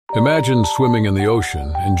Imagine swimming in the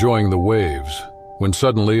ocean, enjoying the waves, when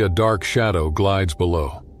suddenly a dark shadow glides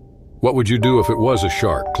below. What would you do if it was a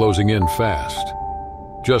shark closing in fast?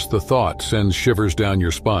 Just the thought sends shivers down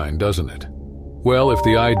your spine, doesn't it? Well, if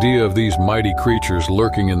the idea of these mighty creatures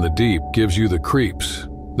lurking in the deep gives you the creeps,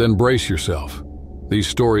 then brace yourself. These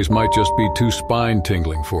stories might just be too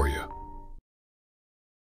spine-tingling for you.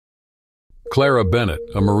 Clara Bennett,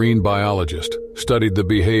 a marine biologist, studied the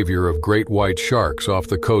behavior of great white sharks off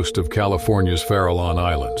the coast of California's Farallon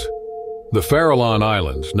Islands. The Farallon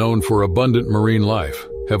Islands, known for abundant marine life,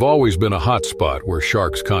 have always been a hotspot where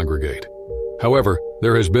sharks congregate. However,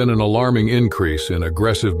 there has been an alarming increase in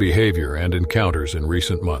aggressive behavior and encounters in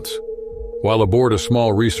recent months. While aboard a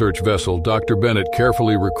small research vessel, Dr. Bennett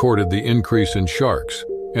carefully recorded the increase in sharks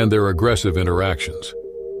and their aggressive interactions.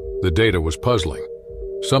 The data was puzzling.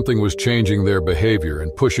 Something was changing their behavior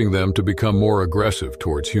and pushing them to become more aggressive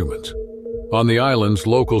towards humans. On the islands,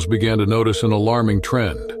 locals began to notice an alarming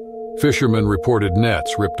trend. Fishermen reported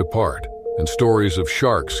nets ripped apart and stories of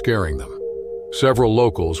sharks scaring them. Several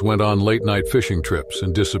locals went on late-night fishing trips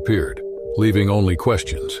and disappeared, leaving only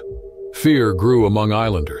questions. Fear grew among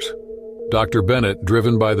islanders. Dr. Bennett,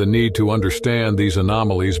 driven by the need to understand these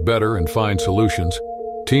anomalies better and find solutions,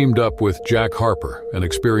 teamed up with Jack Harper, an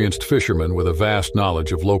experienced fisherman with a vast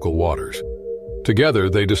knowledge of local waters. Together,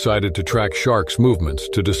 they decided to track sharks' movements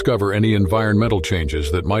to discover any environmental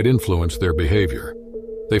changes that might influence their behavior.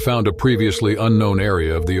 They found a previously unknown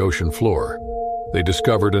area of the ocean floor. They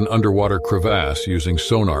discovered an underwater crevasse using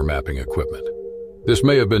sonar mapping equipment. This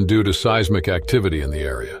may have been due to seismic activity in the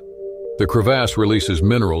area. The crevasse releases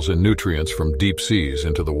minerals and nutrients from deep seas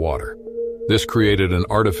into the water. This created an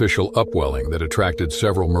artificial upwelling that attracted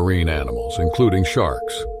several marine animals, including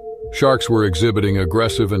sharks. Sharks were exhibiting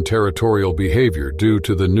aggressive and territorial behavior due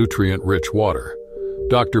to the nutrient-rich water.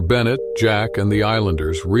 Dr. Bennett, Jack, and the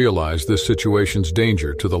islanders realized this situation's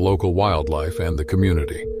danger to the local wildlife and the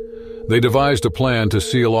community. They devised a plan to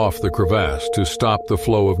seal off the crevasse to stop the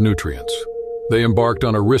flow of nutrients. They embarked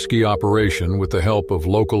on a risky operation with the help of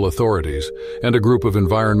local authorities and a group of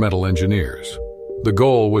environmental engineers. The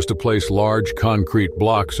goal was to place large concrete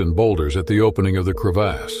blocks and boulders at the opening of the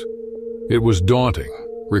crevasse. It was daunting,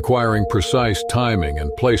 requiring precise timing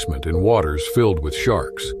and placement in waters filled with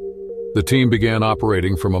sharks. The team began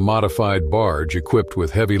operating from a modified barge equipped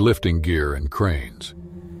with heavy lifting gear and cranes.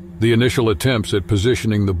 The initial attempts at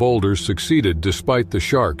positioning the boulders succeeded despite the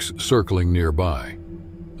sharks circling nearby.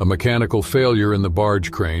 A mechanical failure in the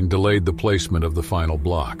barge crane delayed the placement of the final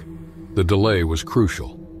block. The delay was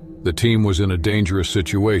crucial. The team was in a dangerous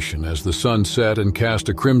situation as the sun set and cast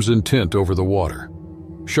a crimson tint over the water.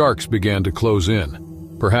 Sharks began to close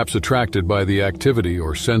in, perhaps attracted by the activity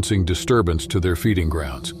or sensing disturbance to their feeding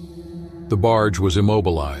grounds. The barge was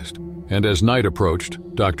immobilized, and as night approached,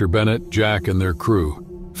 Dr. Bennett, Jack, and their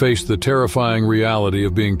crew faced the terrifying reality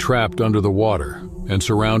of being trapped under the water and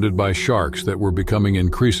surrounded by sharks that were becoming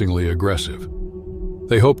increasingly aggressive.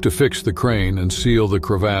 They hoped to fix the crane and seal the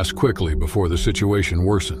crevasse quickly before the situation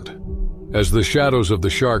worsened. As the shadows of the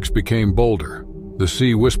sharks became bolder, the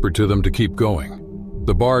sea whispered to them to keep going.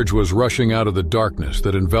 The barge was rushing out of the darkness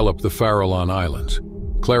that enveloped the Farallon Islands.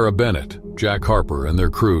 Clara Bennett, Jack Harper, and their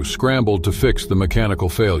crew scrambled to fix the mechanical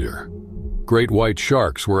failure. Great white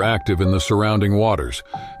sharks were active in the surrounding waters,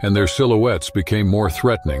 and their silhouettes became more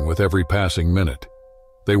threatening with every passing minute.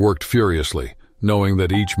 They worked furiously, knowing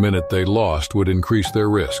that each minute they lost would increase their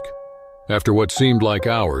risk. After what seemed like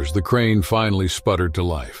hours, the crane finally sputtered to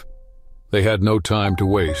life. They had no time to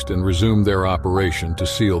waste and resumed their operation to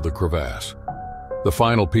seal the crevasse. The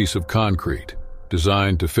final piece of concrete,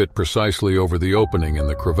 designed to fit precisely over the opening in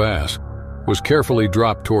the crevasse, was carefully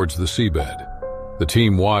dropped towards the seabed. The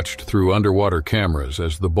team watched through underwater cameras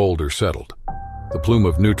as the boulder settled. The plume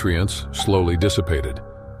of nutrients slowly dissipated,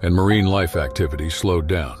 and marine life activity slowed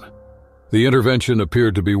down. The intervention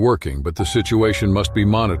appeared to be working, but the situation must be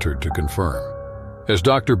monitored to confirm. As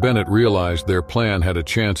Dr. Bennett realized their plan had a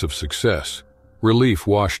chance of success, relief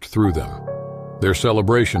washed through them. Their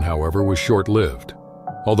celebration, however, was short-lived.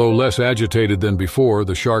 Although less agitated than before,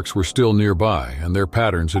 the sharks were still nearby, and their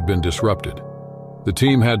patterns had been disrupted. The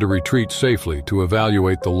team had to retreat safely to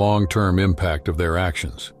evaluate the long-term impact of their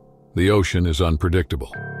actions. The ocean is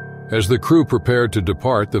unpredictable. As the crew prepared to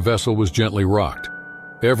depart, the vessel was gently rocked.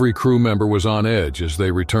 Every crew member was on edge as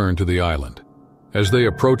they returned to the island. As they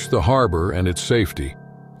approached the harbor and its safety,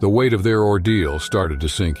 the weight of their ordeal started to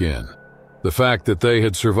sink in. The fact that they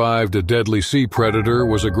had survived a deadly sea predator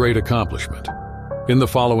was a great accomplishment. In the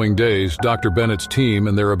following days, Dr. Bennett's team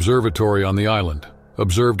and their observatory on the island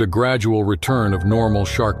observed a gradual return of normal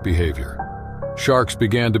shark behavior. Sharks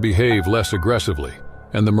began to behave less aggressively,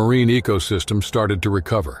 and the marine ecosystem started to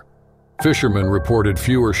recover. Fishermen reported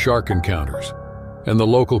fewer shark encounters, and the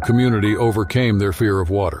local community overcame their fear of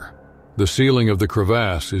water. The sealing of the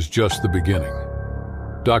crevasse is just the beginning.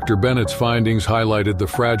 Dr. Bennett's findings highlighted the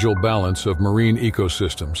fragile balance of marine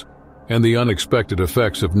ecosystems and the unexpected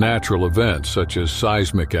effects of natural events such as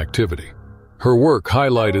seismic activity. Her work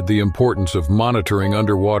highlighted the importance of monitoring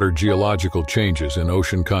underwater geological changes in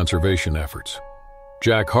ocean conservation efforts.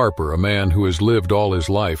 Jack Harper, a man who has lived all his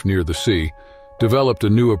life near the sea, developed a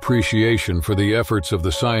new appreciation for the efforts of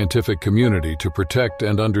the scientific community to protect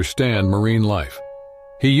and understand marine life.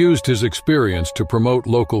 He used his experience to promote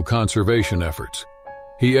local conservation efforts.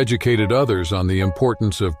 He educated others on the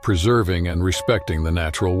importance of preserving and respecting the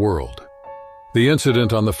natural world. The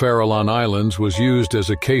incident on the Farallon Islands was used as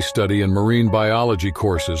a case study in marine biology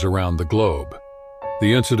courses around the globe.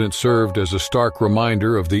 The incident served as a stark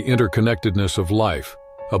reminder of the interconnectedness of life,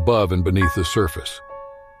 above and beneath the surface.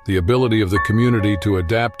 The ability of the community to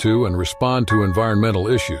adapt to and respond to environmental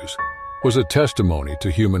issues was a testimony to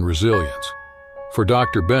human resilience. For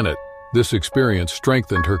Dr. Bennett, this experience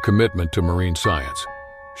strengthened her commitment to marine science.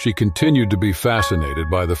 She continued to be fascinated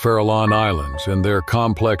by the Farallon Islands and their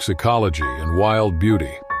complex ecology and wild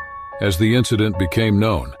beauty. As the incident became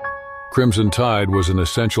known, Crimson Tide was an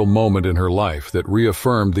essential moment in her life that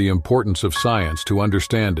reaffirmed the importance of science to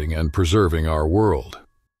understanding and preserving our world.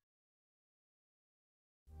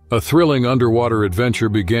 A thrilling underwater adventure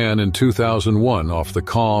began in 2001 off the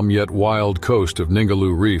calm yet wild coast of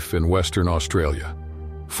Ningaloo Reef in Western Australia.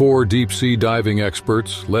 4 deep-sea diving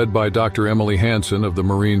experts, led by Dr. Emily Hansen of the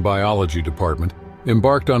Marine Biology Department,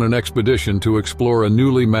 embarked on an expedition to explore a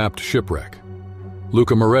newly mapped shipwreck.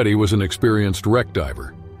 Luca Moretti was an experienced wreck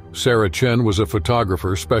diver. Sarah Chen was a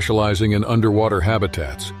photographer specializing in underwater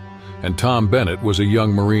habitats, and Tom Bennett was a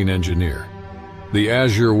young marine engineer. The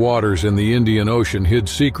azure waters in the Indian Ocean hid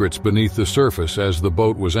secrets beneath the surface as the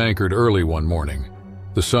boat was anchored early one morning.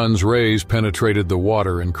 The sun's rays penetrated the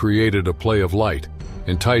water and created a play of light,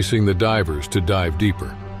 enticing the divers to dive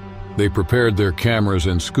deeper. They prepared their cameras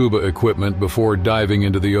and scuba equipment before diving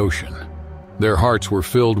into the ocean. Their hearts were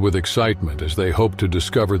filled with excitement as they hoped to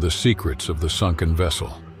discover the secrets of the sunken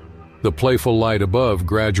vessel. The playful light above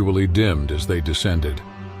gradually dimmed as they descended,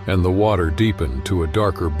 and the water deepened to a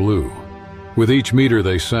darker blue. With each meter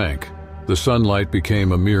they sank, the sunlight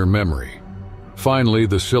became a mere memory. Finally,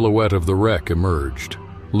 the silhouette of the wreck emerged,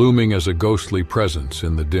 looming as a ghostly presence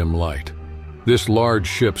in the dim light. This large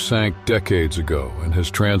ship sank decades ago and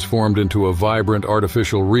has transformed into a vibrant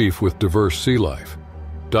artificial reef with diverse sea life.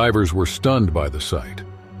 Divers were stunned by the sight.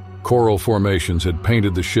 Coral formations had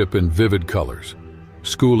painted the ship in vivid colors.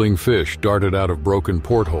 Schooling fish darted out of broken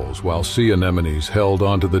portholes while sea anemones held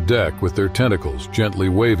onto the deck with their tentacles gently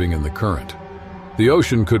waving in the current. The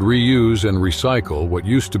ocean could reuse and recycle what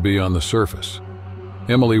used to be on the surface.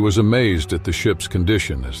 Emily was amazed at the ship's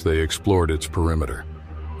condition as they explored its perimeter.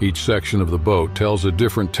 Each section of the boat tells a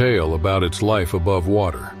different tale about its life above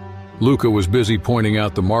water. Luca was busy pointing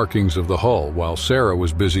out the markings of the hull while Sarah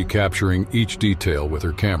was busy capturing each detail with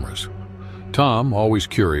her cameras. Tom, always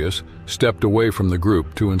curious, stepped away from the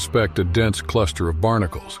group to inspect a dense cluster of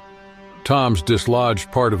barnacles. Tom's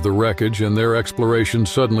dislodged part of the wreckage and their exploration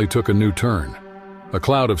suddenly took a new turn. A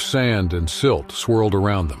cloud of sand and silt swirled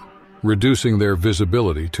around them, reducing their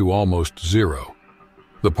visibility to almost zero.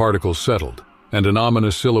 The particles settled, and an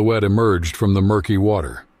ominous silhouette emerged from the murky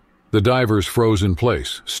water. The divers froze in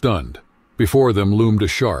place, stunned. Before them loomed a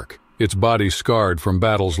shark, its body scarred from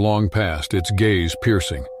battles long past, its gaze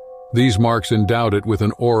piercing. These marks endowed it with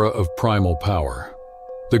an aura of primal power.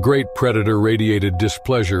 The great predator radiated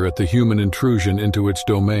displeasure at the human intrusion into its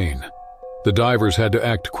domain. The divers had to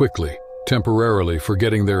act quickly, temporarily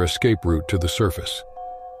forgetting their escape route to the surface.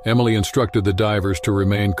 Emily instructed the divers to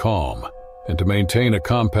remain calm and to maintain a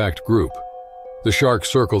compact group. The shark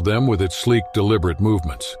circled them with its sleek, deliberate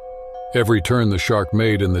movements. Every turn the shark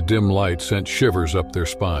made in the dim light sent shivers up their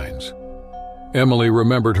spines. Emily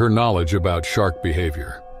remembered her knowledge about shark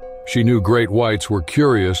behavior. She knew great whites were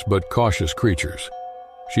curious but cautious creatures.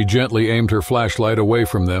 She gently aimed her flashlight away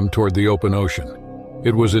from them toward the open ocean.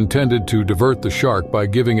 It was intended to divert the shark by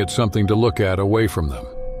giving it something to look at away from them.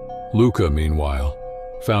 Luca, meanwhile,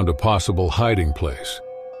 found a possible hiding place.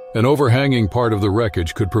 An overhanging part of the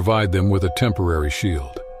wreckage could provide them with a temporary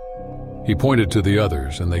shield. He pointed to the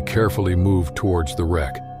others, and they carefully moved towards the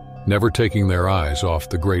wreck, never taking their eyes off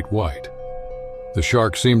the great white. The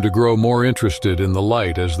shark seemed to grow more interested in the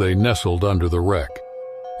light as they nestled under the wreck.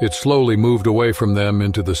 It slowly moved away from them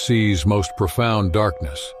into the sea's most profound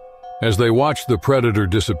darkness. As they watched the predator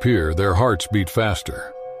disappear, their hearts beat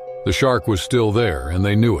faster. The shark was still there, and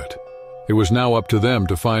they knew it. It was now up to them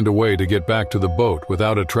to find a way to get back to the boat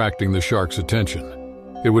without attracting the shark's attention.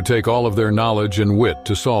 It would take all of their knowledge and wit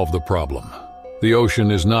to solve the problem. The ocean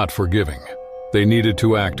is not forgiving. They needed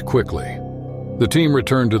to act quickly. The team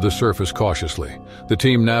returned to the surface cautiously. The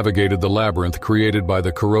team navigated the labyrinth created by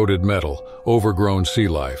the corroded metal, overgrown sea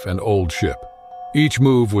life, and old ship. Each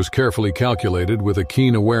move was carefully calculated with a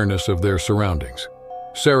keen awareness of their surroundings.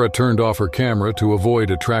 Sarah turned off her camera to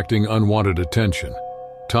avoid attracting unwanted attention.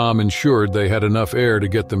 Tom ensured they had enough air to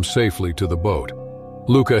get them safely to the boat.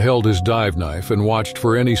 Luca held his dive knife and watched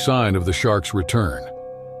for any sign of the shark's return.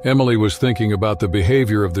 Emily was thinking about the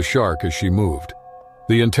behavior of the shark as she moved.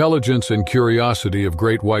 The intelligence and curiosity of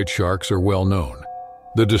great white sharks are well known.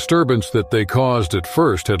 The disturbance that they caused at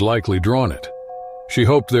first had likely drawn it. She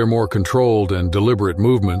hoped their more controlled and deliberate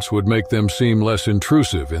movements would make them seem less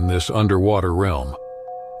intrusive in this underwater realm.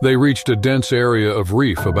 They reached a dense area of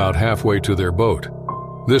reef about halfway to their boat.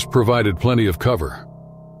 This provided plenty of cover.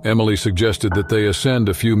 Emily suggested that they ascend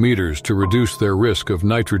a few meters to reduce their risk of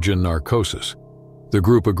nitrogen narcosis. The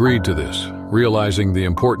group agreed to this, realizing the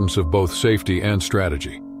importance of both safety and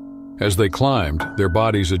strategy. As they climbed, their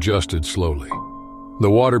bodies adjusted slowly. The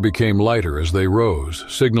water became lighter as they rose,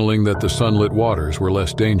 signaling that the sunlit waters were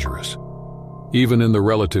less dangerous. Even in the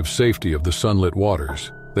relative safety of the sunlit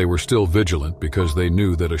waters, they were still vigilant because they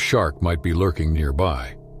knew that a shark might be lurking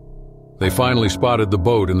nearby. They finally spotted the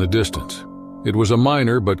boat in the distance. It was a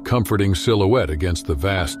minor but comforting silhouette against the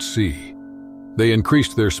vast sea. They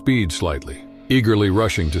increased their speed slightly, eagerly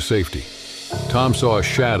rushing to safety. Tom saw a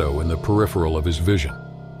shadow in the peripheral of his vision.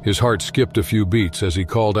 His heart skipped a few beats as he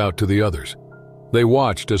called out to the others. They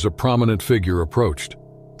watched as a prominent figure approached.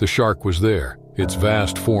 The shark was there, its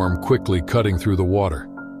vast form quickly cutting through the water.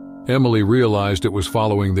 Emily realized it was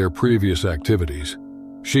following their previous activities.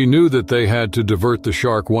 She knew that they had to divert the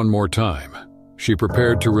shark one more time. She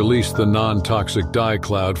prepared to release the non-toxic dye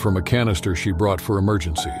cloud from a canister she brought for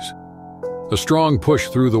emergencies. A strong push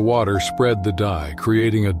through the water spread the dye,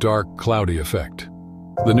 creating a dark, cloudy effect.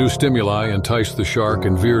 The new stimuli enticed the shark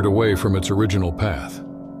and veered away from its original path.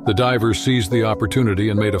 The divers seized the opportunity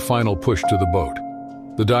and made a final push to the boat.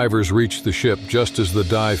 The divers reached the ship just as the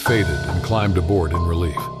dye faded and climbed aboard in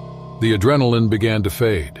relief. The adrenaline began to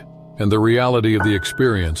fade, and the reality of the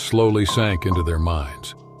experience slowly sank into their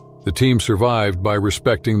minds. The team survived by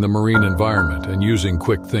respecting the marine environment and using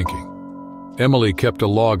quick thinking. Emily kept a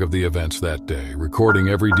log of the events that day, recording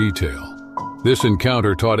every detail. This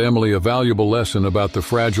encounter taught Emily a valuable lesson about the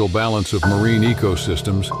fragile balance of marine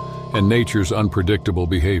ecosystems and nature's unpredictable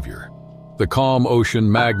behavior. The calm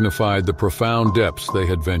ocean magnified the profound depths they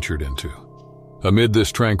had ventured into. Amid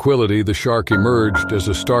this tranquility, the shark emerged as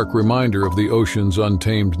a stark reminder of the ocean's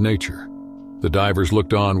untamed nature. The divers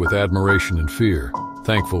looked on with admiration and fear,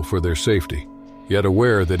 thankful for their safety, yet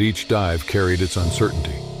aware that each dive carried its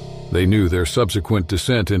uncertainty. They knew their subsequent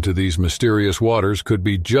descent into these mysterious waters could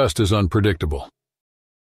be just as unpredictable.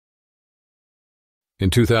 In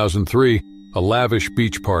 2003, a lavish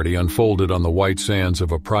beach party unfolded on the white sands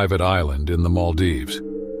of a private island in the Maldives.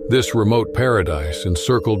 This remote paradise,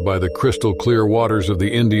 encircled by the crystal-clear waters of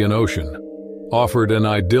the Indian Ocean, offered an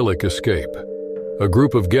idyllic escape. A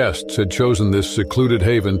group of guests had chosen this secluded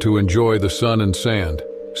haven to enjoy the sun and sand,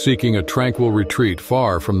 seeking a tranquil retreat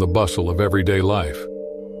far from the bustle of everyday life.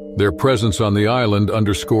 Their presence on the island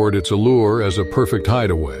underscored its allure as a perfect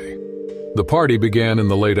hideaway. The party began in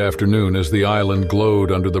the late afternoon as the island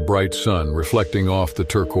glowed under the bright sun, reflecting off the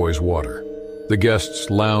turquoise water. The guests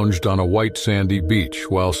lounged on a white sandy beach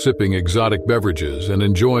while sipping exotic beverages and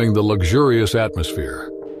enjoying the luxurious atmosphere.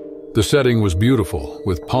 The setting was beautiful,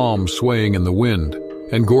 with palms swaying in the wind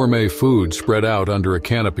and gourmet food spread out under a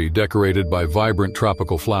canopy decorated by vibrant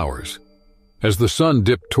tropical flowers. As the sun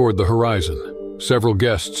dipped toward the horizon, several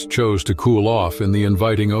guests chose to cool off in the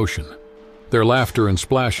inviting ocean. Their laughter and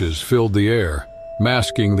splashes filled the air,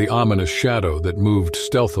 masking the ominous shadow that moved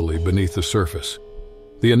stealthily beneath the surface.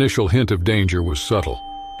 The initial hint of danger was subtle,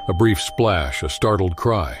 a brief splash, a startled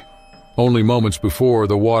cry. Only moments before,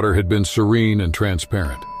 the water had been serene and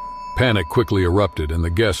transparent. Panic quickly erupted and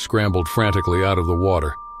the guests scrambled frantically out of the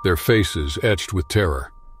water, their faces etched with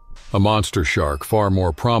terror. A monster shark, far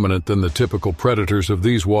more prominent than the typical predators of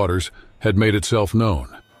these waters, had made itself known.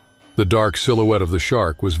 The dark silhouette of the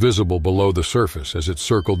shark was visible below the surface as it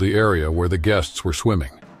circled the area where the guests were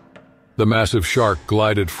swimming. The massive shark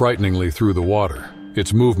glided frighteningly through the water,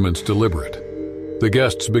 its movements deliberate. The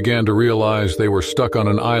guests began to realize they were stuck on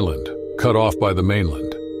an island, cut off by the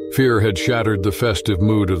mainland. Fear had shattered the festive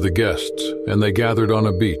mood of the guests, and they gathered on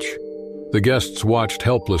a beach. The guests watched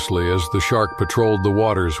helplessly as the shark patrolled the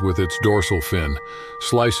waters with its dorsal fin,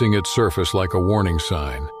 slicing its surface like a warning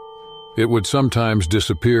sign. It would sometimes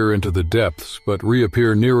disappear into the depths but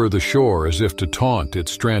reappear nearer the shore as if to taunt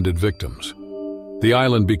its stranded victims. The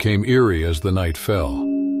island became eerie as the night fell.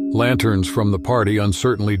 Lanterns from the party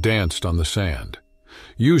uncertainly danced on the sand.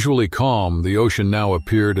 Usually calm, the ocean now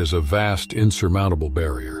appeared as a vast, insurmountable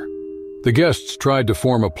barrier. The guests tried to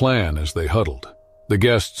form a plan as they huddled. The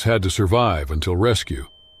guests had to survive until rescue,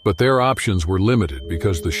 but their options were limited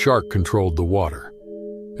because the shark controlled the water.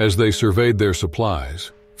 As they surveyed their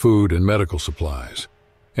supplies, food and medical supplies,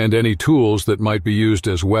 and any tools that might be used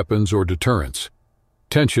as weapons or deterrents,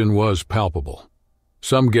 tension was palpable.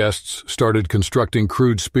 Some guests started constructing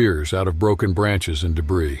crude spears out of broken branches and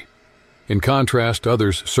debris. In contrast,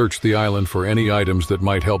 others searched the island for any items that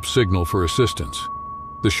might help signal for assistance.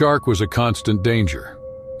 The shark was a constant danger,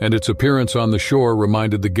 and its appearance on the shore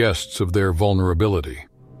reminded the guests of their vulnerability.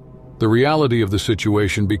 The reality of the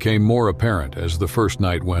situation became more apparent as the first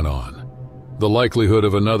night went on. The likelihood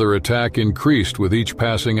of another attack increased with each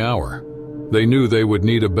passing hour. They knew they would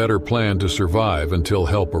need a better plan to survive until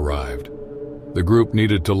help arrived. The group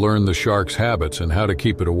needed to learn the shark's habits and how to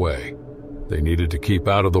keep it away. They needed to keep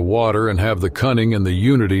out of the water and have the cunning and the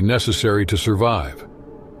unity necessary to survive.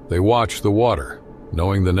 They watched the water,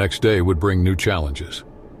 knowing the next day would bring new challenges.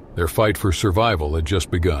 Their fight for survival had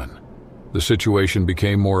just begun. The situation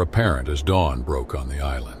became more apparent as dawn broke on the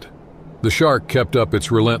island. The shark kept up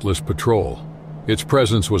its relentless patrol. Its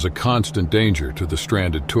presence was a constant danger to the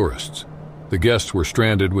stranded tourists. The guests were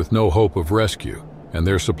stranded with no hope of rescue, and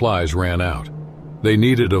their supplies ran out. They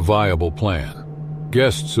needed a viable plan.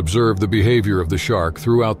 Guests observed the behavior of the shark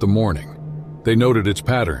throughout the morning. They noted its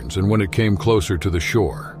patterns, and when it came closer to the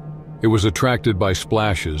shore, it was attracted by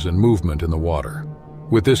splashes and movement in the water.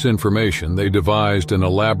 With this information, they devised an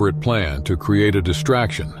elaborate plan to create a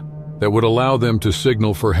distraction that would allow them to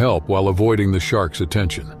signal for help while avoiding the shark's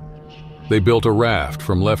attention. They built a raft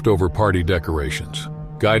from leftover party decorations,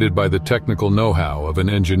 guided by the technical know-how of an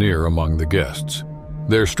engineer among the guests.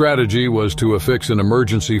 Their strategy was to affix an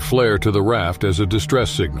emergency flare to the raft as a distress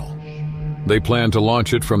signal. They planned to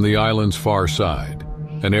launch it from the island's far side,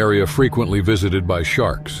 an area frequently visited by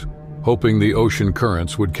sharks, hoping the ocean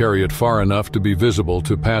currents would carry it far enough to be visible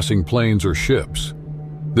to passing planes or ships.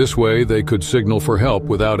 This way, they could signal for help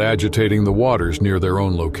without agitating the waters near their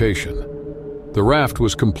own location. The raft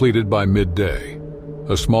was completed by midday.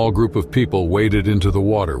 A small group of people waded into the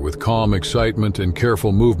water with calm excitement and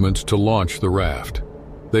careful movements to launch the raft.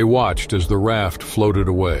 They watched as the raft floated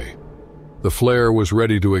away. The flare was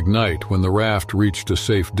ready to ignite when the raft reached a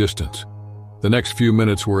safe distance. The next few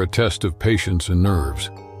minutes were a test of patience and nerves.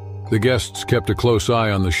 The guests kept a close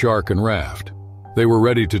eye on the shark and raft. They were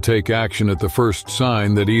ready to take action at the first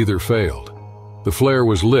sign that either failed. The flare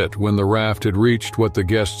was lit when the raft had reached what the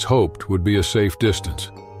guests hoped would be a safe distance.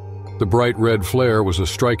 The bright red flare was a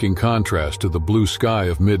striking contrast to the blue sky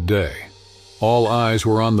of midday. All eyes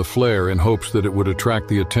were on the flare in hopes that it would attract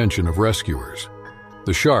the attention of rescuers.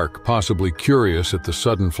 The shark, possibly curious at the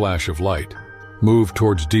sudden flash of light, moved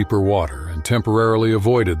towards deeper water and temporarily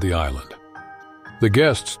avoided the island. The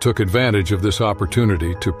guests took advantage of this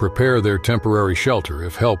opportunity to prepare their temporary shelter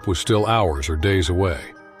if help was still hours or days away.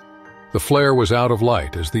 The flare was out of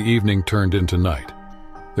light as the evening turned into night.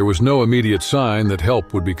 There was no immediate sign that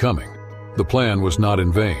help would be coming. The plan was not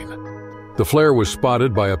in vain. The flare was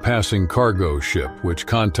spotted by a passing cargo ship which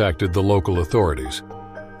contacted the local authorities.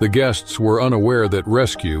 The guests were unaware that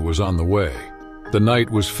rescue was on the way. The night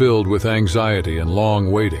was filled with anxiety and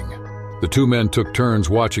long waiting. The two men took turns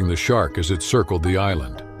watching the shark as it circled the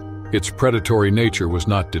island. Its predatory nature was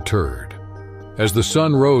not deterred. As the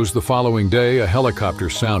sun rose the following day, a helicopter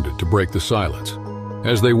sounded to break the silence.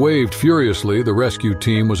 As they waved furiously, the rescue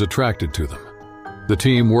team was attracted to them. The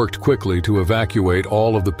team worked quickly to evacuate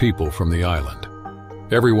all of the people from the island.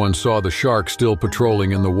 Everyone saw the shark still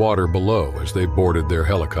patrolling in the water below as they boarded their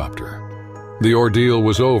helicopter. The ordeal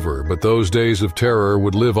was over, but those days of terror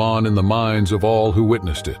would live on in the minds of all who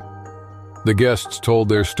witnessed it. The guests told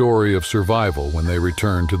their story of survival when they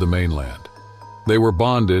returned to the mainland. They were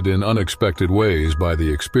bonded in unexpected ways by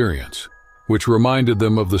the experience, which reminded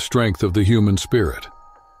them of the strength of the human spirit.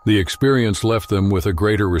 The experience left them with a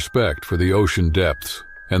greater respect for the ocean depths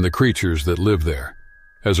and the creatures that live there,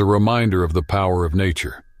 as a reminder of the power of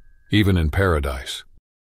nature, even in paradise.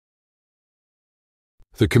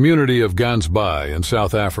 The community of Gansbaai in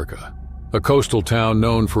South Africa, a coastal town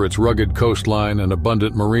known for its rugged coastline and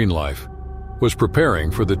abundant marine life, was preparing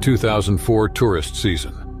for the 2004 tourist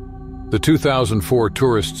season. The 2004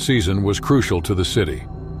 tourist season was crucial to the city,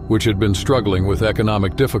 which had been struggling with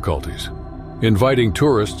economic difficulties. Inviting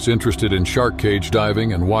tourists interested in shark cage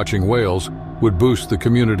diving and watching whales would boost the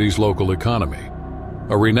community's local economy.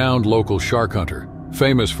 a renowned local shark hunter,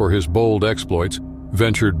 famous for his bold exploits,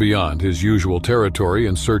 ventured beyond his usual territory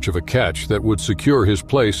in search of a catch that would secure his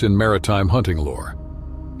place in maritime hunting lore.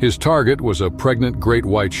 His target was a pregnant great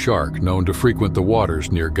white shark known to frequent the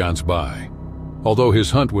waters near Gansbai. Although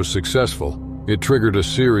his hunt was successful, it triggered a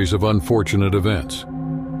series of unfortunate events.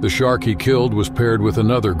 The shark he killed was paired with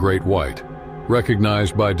another great white,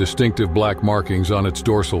 recognized by distinctive black markings on its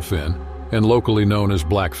dorsal fin and locally known as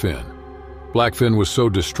blackfin. Blackfin was so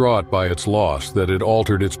distraught by its loss that it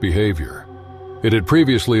altered its behavior. It had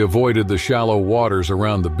previously avoided the shallow waters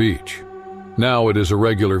around the beach. Now it is a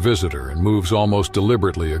regular visitor and moves almost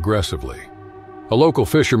deliberately aggressively. A local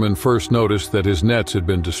fisherman first noticed that his nets had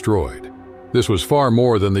been destroyed. This was far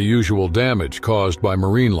more than the usual damage caused by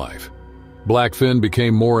marine life. Blackfin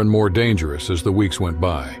became more and more dangerous as the weeks went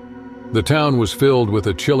by. The town was filled with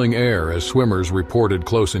a chilling air as swimmers reported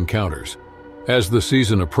close encounters. As the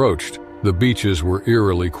season approached, the beaches were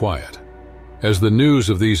eerily quiet. As the news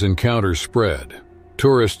of these encounters spread,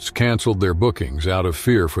 tourists canceled their bookings out of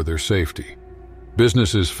fear for their safety.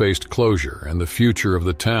 Businesses faced closure and the future of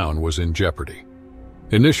the town was in jeopardy.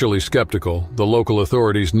 Initially skeptical, the local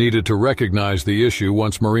authorities needed to recognize the issue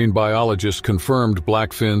once marine biologists confirmed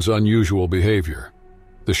blackfin's unusual behavior.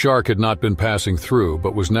 The shark had not been passing through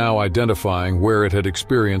but was now identifying where it had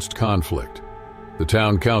experienced conflict. The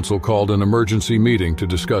town council called an emergency meeting to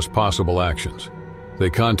discuss possible actions.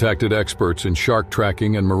 They contacted experts in shark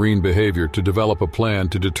tracking and marine behavior to develop a plan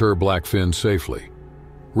to deter blackfin safely.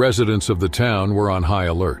 Residents of the town were on high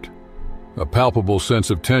alert. A palpable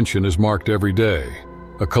sense of tension is marked every day.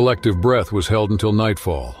 A collective breath was held until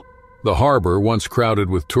nightfall. The harbor, once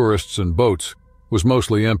crowded with tourists and boats, was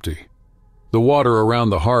mostly empty. The water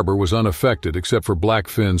around the harbor was unaffected except for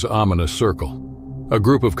blackfin's ominous circle. A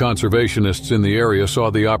group of conservationists in the area saw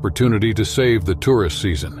the opportunity to save the tourist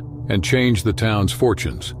season and change the town's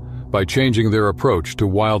fortunes by changing their approach to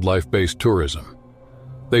wildlife-based tourism.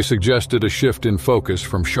 They suggested a shift in focus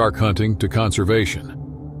from shark hunting to conservation.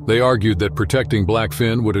 They argued that protecting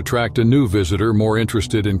blackfin would attract a new visitor more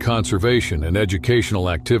interested in conservation and educational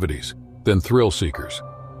activities than thrill seekers.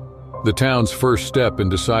 The town's first step in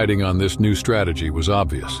deciding on this new strategy was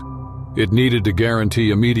obvious. It needed to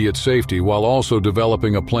guarantee immediate safety while also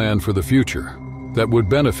developing a plan for the future that would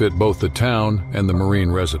benefit both the town and the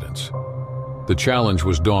marine residents. The challenge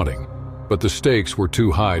was daunting, but the stakes were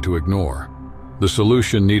too high to ignore. The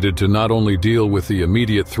solution needed to not only deal with the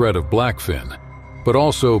immediate threat of blackfin, but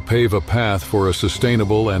also pave a path for a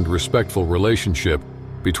sustainable and respectful relationship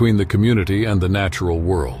between the community and the natural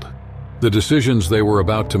world. The decisions they were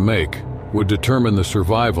about to make would determine the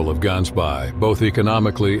survival of Gansbai, both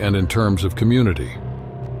economically and in terms of community.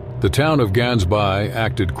 The town of Gansbai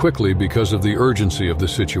acted quickly because of the urgency of the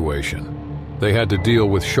situation. They had to deal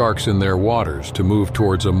with sharks in their waters to move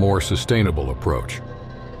towards a more sustainable approach.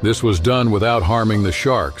 This was done without harming the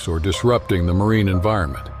sharks or disrupting the marine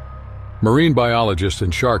environment. Marine biologists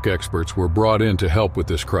and shark experts were brought in to help with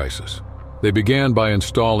this crisis. They began by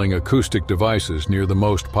installing acoustic devices near the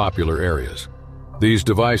most popular areas. These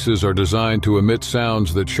devices are designed to emit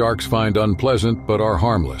sounds that sharks find unpleasant but are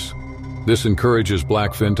harmless. This encourages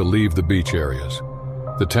blackfin to leave the beach areas.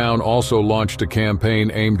 The town also launched a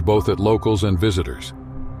campaign aimed both at locals and visitors.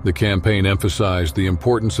 The campaign emphasized the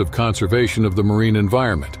importance of conservation of the marine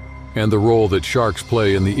environment and the role that sharks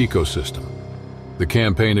play in the ecosystem. The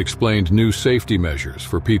campaign explained new safety measures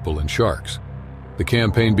for people and sharks. The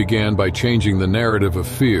campaign began by changing the narrative of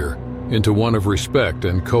fear into one of respect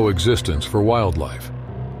and coexistence for wildlife.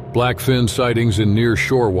 Blackfin sightings in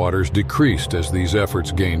near-shore waters decreased as these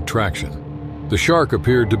efforts gained traction. The shark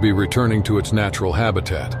appeared to be returning to its natural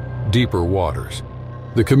habitat, deeper waters.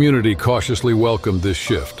 The community cautiously welcomed this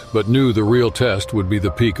shift, but knew the real test would be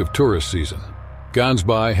the peak of tourist season.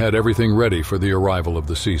 Gansbai had everything ready for the arrival of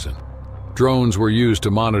the season. Drones were used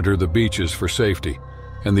to monitor the beaches for safety,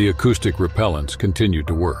 and the acoustic repellents continued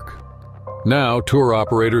to work. Now, tour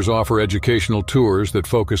operators offer educational tours that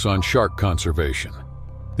focus on shark conservation.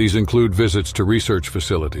 These include visits to research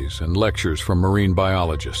facilities and lectures from marine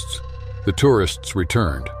biologists. The tourists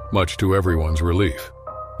returned, much to everyone's relief.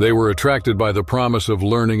 They were attracted by the promise of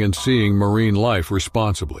learning and seeing marine life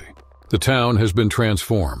responsibly. The town has been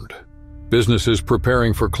transformed. Businesses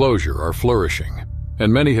preparing for closure are flourishing,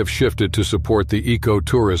 and many have shifted to support the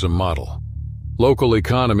eco-tourism model. Local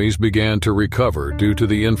economies began to recover due to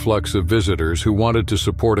the influx of visitors who wanted to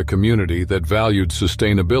support a community that valued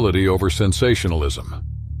sustainability over sensationalism.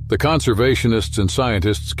 The conservationists and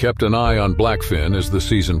scientists kept an eye on blackfin as the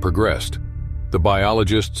season progressed. The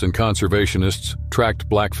biologists and conservationists tracked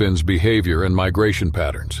blackfin's behavior and migration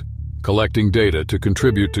patterns, collecting data to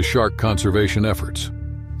contribute to shark conservation efforts.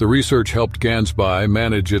 The research helped Gansby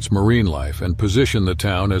manage its marine life and position the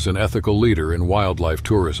town as an ethical leader in wildlife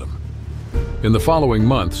tourism. In the following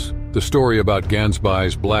months, the story about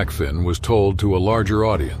Gansby's blackfin was told to a larger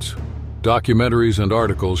audience. Documentaries and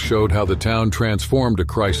articles showed how the town transformed a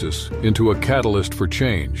crisis into a catalyst for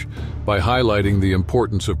change by highlighting the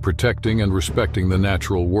importance of protecting and respecting the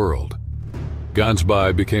natural world.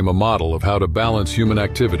 Gansby became a model of how to balance human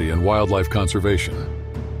activity and wildlife conservation.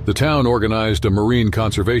 The town organized a marine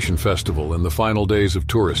conservation festival in the final days of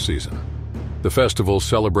tourist season. The festival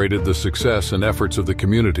celebrated the success and efforts of the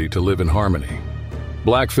community to live in harmony.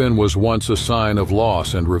 Blackfin was once a sign of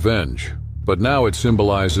loss and revenge, but now it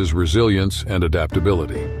symbolizes resilience and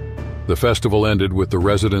adaptability. The festival ended with the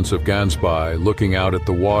residents of Gansby looking out at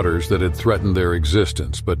the waters that had threatened their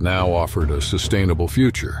existence but now offered a sustainable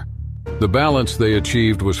future. The balance they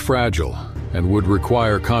achieved was fragile and would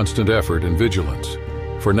require constant effort and vigilance.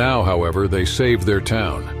 For now, however, they saved their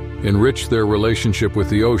town, enriched their relationship with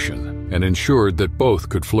the ocean, and ensured that both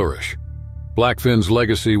could flourish. Blackfin's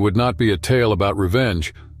legacy would not be a tale about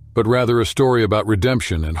revenge, but rather a story about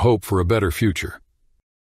redemption and hope for a better future.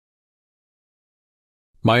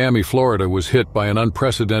 Miami, Florida was hit by an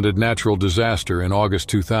unprecedented natural disaster in August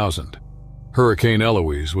 2000. Hurricane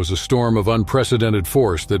Eloise was a storm of unprecedented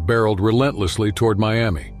force that barreled relentlessly toward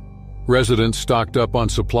Miami. Residents stocked up on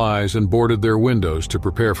supplies and boarded their windows to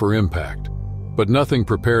prepare for impact, but nothing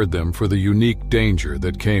prepared them for the unique danger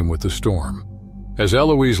that came with the storm. As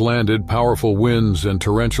Eloise landed, powerful winds and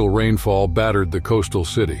torrential rainfall battered the coastal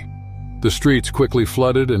city. The streets quickly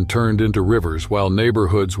flooded and turned into rivers while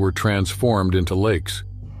neighborhoods were transformed into lakes.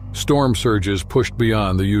 Storm surges pushed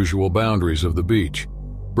beyond the usual boundaries of the beach,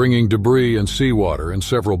 bringing debris and seawater, and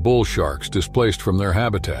several bull sharks displaced from their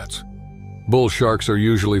habitats. Bull sharks are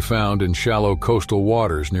usually found in shallow coastal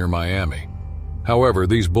waters near Miami. However,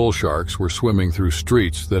 these bull sharks were swimming through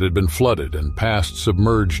streets that had been flooded and past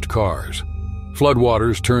submerged cars.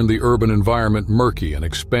 Floodwaters turned the urban environment murky and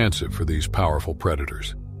expansive for these powerful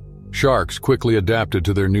predators. Sharks quickly adapted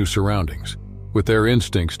to their new surroundings, with their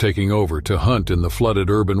instincts taking over to hunt in the flooded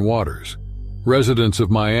urban waters. Residents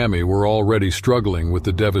of Miami were already struggling with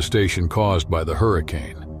the devastation caused by the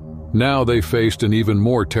hurricane. Now they faced an even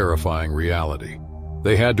more terrifying reality.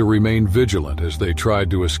 They had to remain vigilant as they tried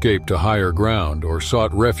to escape to higher ground or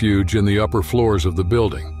sought refuge in the upper floors of the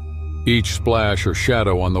building. Each splash or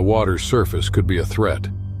shadow on the water's surface could be a threat.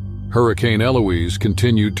 Hurricane Eloise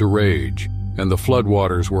continued to rage, and the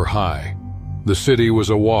floodwaters were high. The city was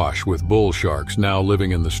awash with bull sharks now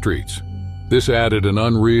living in the streets. This added an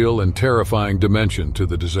unreal and terrifying dimension to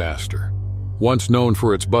the disaster. Once known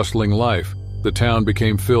for its bustling life, the town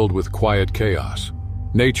became filled with quiet chaos.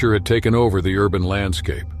 Nature had taken over the urban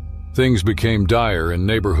landscape. Things became dire in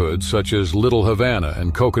neighborhoods such as Little Havana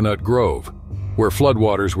and Coconut Grove, where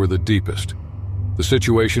floodwaters were the deepest. The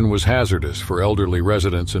situation was hazardous for elderly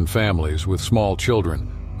residents and families with small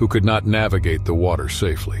children who could not navigate the water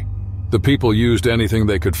safely. The people used anything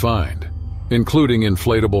they could find, including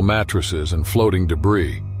inflatable mattresses and floating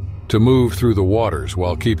debris, to move through the waters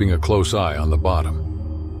while keeping a close eye on the bottom.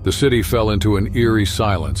 The city fell into an eerie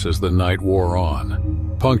silence as the night wore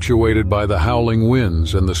on, punctuated by the howling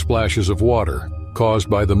winds and the splashes of water caused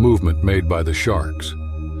by the movement made by the sharks.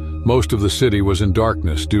 Most of the city was in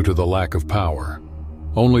darkness due to the lack of power.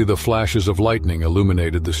 Only the flashes of lightning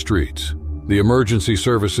illuminated the streets. The emergency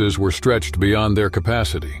services were stretched beyond their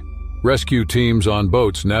capacity. Rescue teams on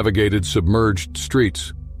boats navigated submerged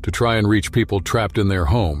streets to try and reach people trapped in their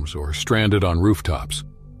homes or stranded on rooftops.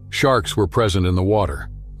 Sharks were present in the water,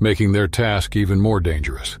 making their task even more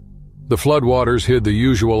dangerous. The floodwaters hid the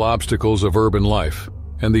usual obstacles of urban life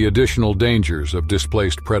and the additional dangers of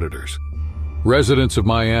displaced predators. Residents of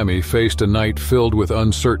Miami faced a night filled with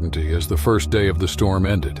uncertainty as the first day of the storm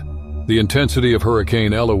ended. The intensity of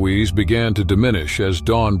Hurricane Eloise began to diminish as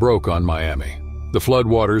dawn broke on Miami. The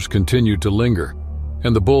floodwaters continued to linger,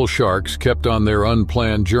 and the bull sharks kept on their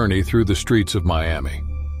unplanned journey through the streets of Miami.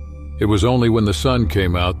 It was only when the sun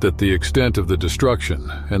came out that the extent of the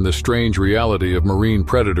destruction and the strange reality of marine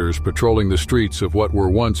predators patrolling the streets of what were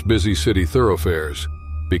once busy city thoroughfares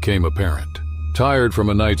became apparent. Tired from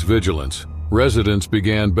a night's vigilance, residents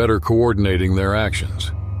began better coordinating their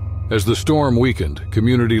actions. As the storm weakened,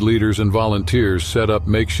 community leaders and volunteers set up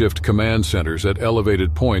makeshift command centers at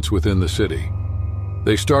elevated points within the city.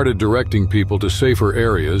 They started directing people to safer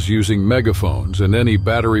areas using megaphones and any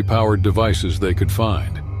battery-powered devices they could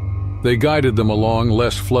find. They guided them along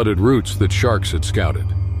less flooded routes that sharks had scouted.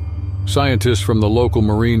 Scientists from the local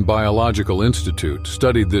Marine Biological Institute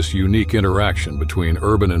studied this unique interaction between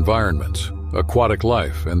urban environments, aquatic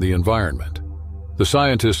life, and the environment. The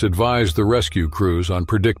scientists advised the rescue crews on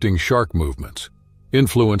predicting shark movements,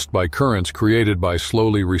 influenced by currents created by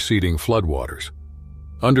slowly receding floodwaters.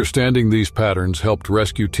 Understanding these patterns helped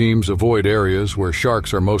rescue teams avoid areas where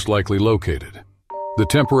sharks are most likely located. The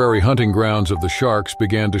temporary hunting grounds of the sharks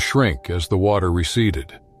began to shrink as the water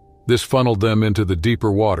receded. This funneled them into the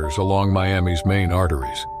deeper waters along Miami's main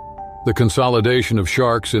arteries. The consolidation of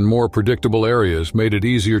sharks in more predictable areas made it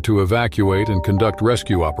easier to evacuate and conduct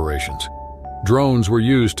rescue operations. Drones were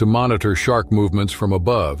used to monitor shark movements from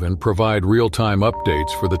above and provide real-time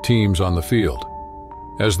updates for the teams on the field.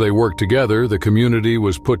 As they worked together, the community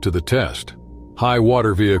was put to the test. High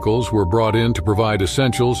water vehicles were brought in to provide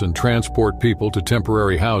essentials and transport people to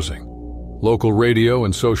temporary housing. Local radio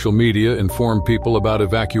and social media informed people about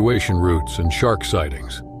evacuation routes and shark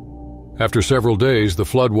sightings. After several days, the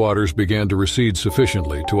floodwaters began to recede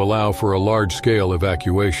sufficiently to allow for a large-scale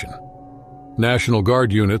evacuation. National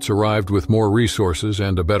Guard units arrived with more resources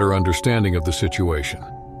and a better understanding of the situation.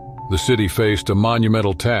 The city faced a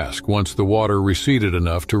monumental task once the water receded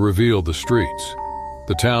enough to reveal the streets.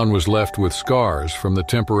 The town was left with scars from the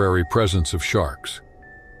temporary presence of sharks.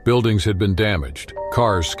 Buildings had been damaged,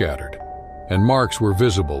 cars scattered, and marks were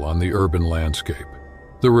visible on the urban landscape.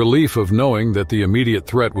 The relief of knowing that the immediate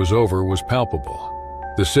threat was over was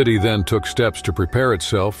palpable. The city then took steps to prepare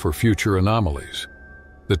itself for future anomalies.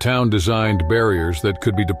 The town designed barriers that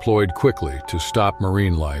could be deployed quickly to stop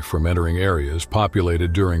marine life from entering areas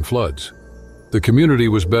populated during floods. The community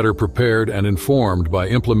was better prepared and informed by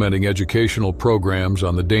implementing educational programs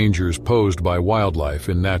on the dangers posed by wildlife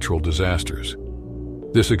in natural disasters.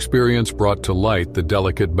 This experience brought to light the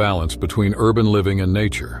delicate balance between urban living and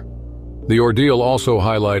nature. The ordeal also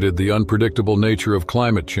highlighted the unpredictable nature of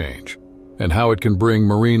climate change and how it can bring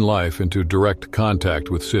marine life into direct contact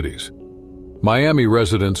with cities. Miami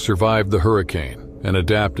residents survived the hurricane and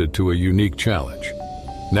adapted to a unique challenge,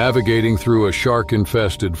 navigating through a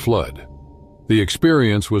shark-infested flood. The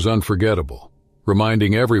experience was unforgettable,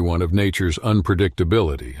 reminding everyone of nature's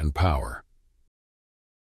unpredictability and power.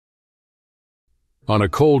 On a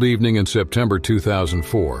cold evening in September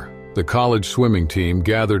 2004, the college swimming team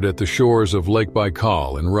gathered at the shores of Lake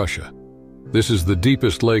Baikal in Russia. This is the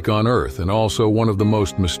deepest lake on Earth and also one of the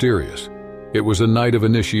most mysterious. It was a night of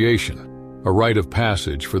initiation, a rite of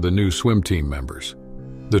passage for the new swim team members.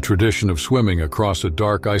 The tradition of swimming across a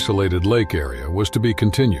dark, isolated lake area was to be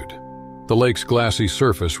continued. The lake's glassy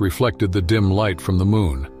surface reflected the dim light from the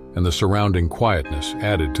moon, and the surrounding quietness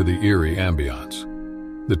added to the eerie ambiance.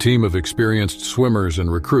 The team of experienced swimmers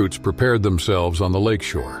and recruits prepared themselves on the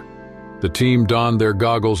lakeshore. The team donned their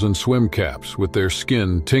goggles and swim caps, with their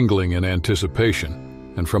skin tingling in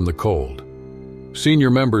anticipation and from the cold. Senior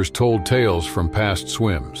members told tales from past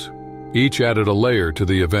swims. Each added a layer to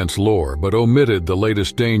the event's lore, but omitted the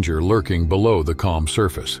latest danger lurking below the calm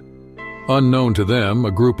surface. Unknown to them,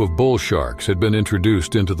 a group of bull sharks had been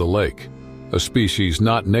introduced into the lake, a species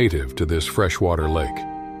not native to this freshwater lake.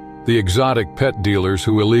 The exotic pet dealers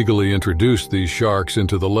who illegally introduced these sharks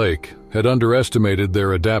into the lake had underestimated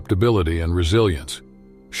their adaptability and resilience.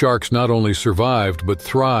 Sharks not only survived but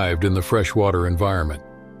thrived in the freshwater environment.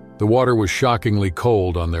 The water was shockingly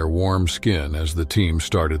cold on their warm skin as the team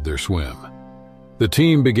started their swim. The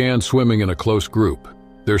team began swimming in a close group.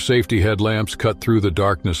 Their safety headlamps cut through the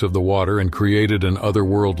darkness of the water and created an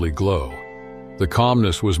otherworldly glow. The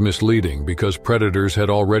calmness was misleading because predators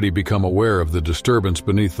had already become aware of the disturbance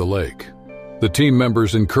beneath the lake. The team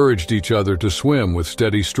members encouraged each other to swim with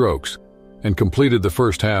steady strokes and completed the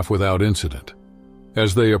first half without incident.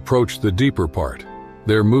 As they approached the deeper part,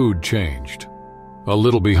 their mood changed. A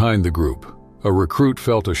little behind the group, a recruit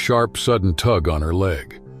felt a sharp, sudden tug on her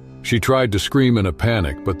leg. She tried to scream in a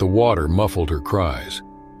panic, but the water muffled her cries.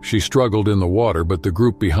 She struggled in the water, but the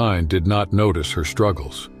group behind did not notice her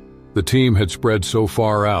struggles. The team had spread so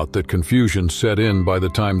far out that confusion set in by the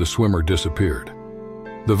time the swimmer disappeared.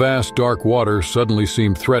 The vast, dark water suddenly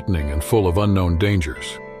seemed threatening and full of unknown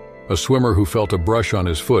dangers. A swimmer who felt a brush on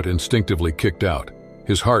his foot instinctively kicked out,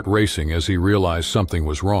 his heart racing as he realized something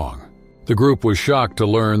was wrong. The group was shocked to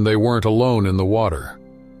learn they weren't alone in the water.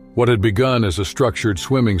 What had begun as a structured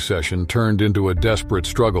swimming session turned into a desperate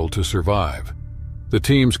struggle to survive. The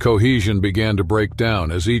team's cohesion began to break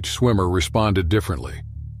down as each swimmer responded differently.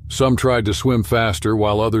 Some tried to swim faster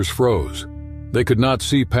while others froze. They could not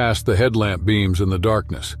see past the headlamp beams in the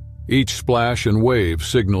darkness. Each splash and wave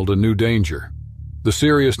signaled a new danger. The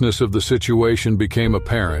seriousness of the situation became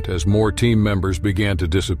apparent as more team members began to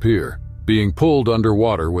disappear, being pulled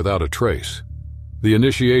underwater without a trace. The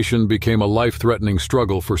initiation became a life-threatening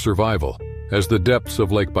struggle for survival, as the depths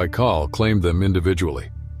of Lake Baikal claimed them individually.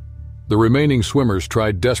 The remaining swimmers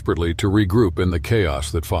tried desperately to regroup in the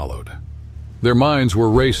chaos that followed. Their minds were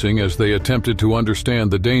racing as they attempted to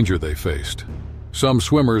understand the danger they faced. Some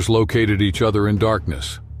swimmers located each other in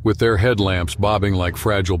darkness, with their headlamps bobbing like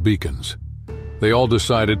fragile beacons. They all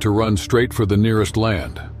decided to run straight for the nearest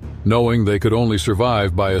land, knowing they could only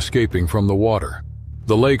survive by escaping from the water.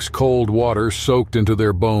 The lake's cold water soaked into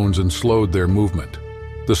their bones and slowed their movement.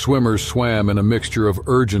 The swimmers swam in a mixture of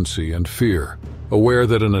urgency and fear, aware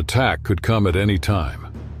that an attack could come at any time.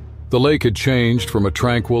 The lake had changed from a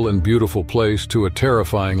tranquil and beautiful place to a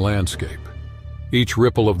terrifying landscape. Each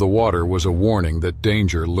ripple of the water was a warning that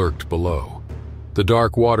danger lurked below. The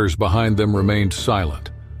dark waters behind them remained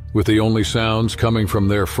silent, with the only sounds coming from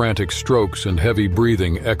their frantic strokes and heavy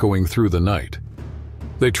breathing echoing through the night.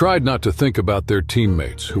 They tried not to think about their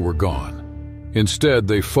teammates who were gone. Instead,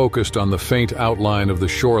 they focused on the faint outline of the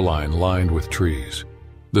shoreline lined with trees.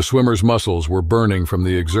 The swimmers' muscles were burning from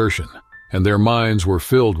the exertion, and their minds were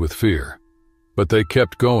filled with fear. But they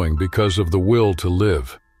kept going because of the will to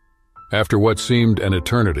live. After what seemed an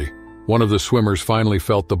eternity, one of the swimmers finally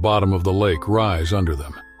felt the bottom of the lake rise under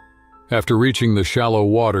them. After reaching the shallow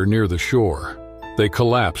water near the shore, they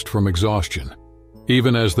collapsed from exhaustion.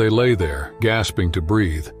 Even as they lay there, gasping to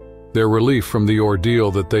breathe, their relief from the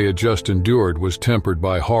ordeal that they had just endured was tempered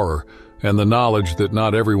by horror and the knowledge that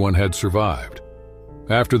not everyone had survived.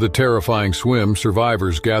 After the terrifying swim,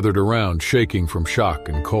 survivors gathered around, shaking from shock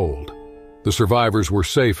and cold. The survivors were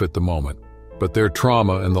safe at the moment, but their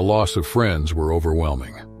trauma and the loss of friends were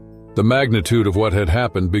overwhelming. The magnitude of what had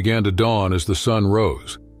happened began to dawn as the sun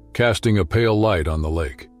rose, casting a pale light on the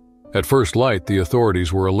lake. At first light, the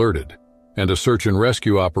authorities were alerted, and a search and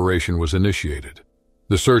rescue operation was initiated.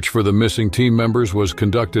 The search for the missing team members was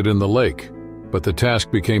conducted in the lake, but the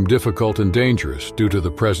task became difficult and dangerous due to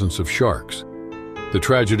the presence of sharks. The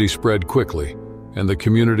tragedy spread quickly, and the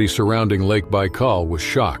community surrounding Lake Baikal was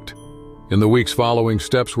shocked. In the weeks following,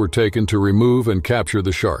 steps were taken to remove and capture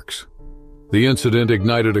the sharks. The incident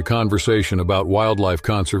ignited a conversation about wildlife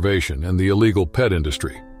conservation and the illegal pet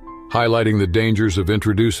industry, highlighting the dangers of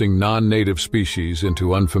introducing non-native species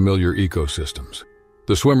into unfamiliar ecosystems.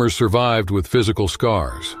 The swimmers survived with physical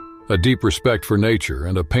scars, a deep respect for nature,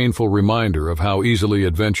 and a painful reminder of how easily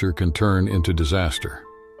adventure can turn into disaster.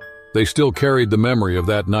 They still carried the memory of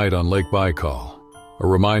that night on Lake Baikal, a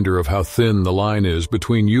reminder of how thin the line is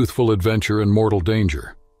between youthful adventure and mortal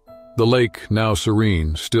danger. The lake, now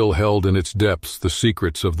serene, still held in its depths the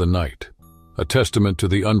secrets of the night, a testament to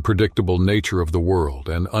the unpredictable nature of the world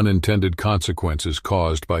and unintended consequences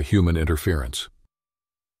caused by human interference.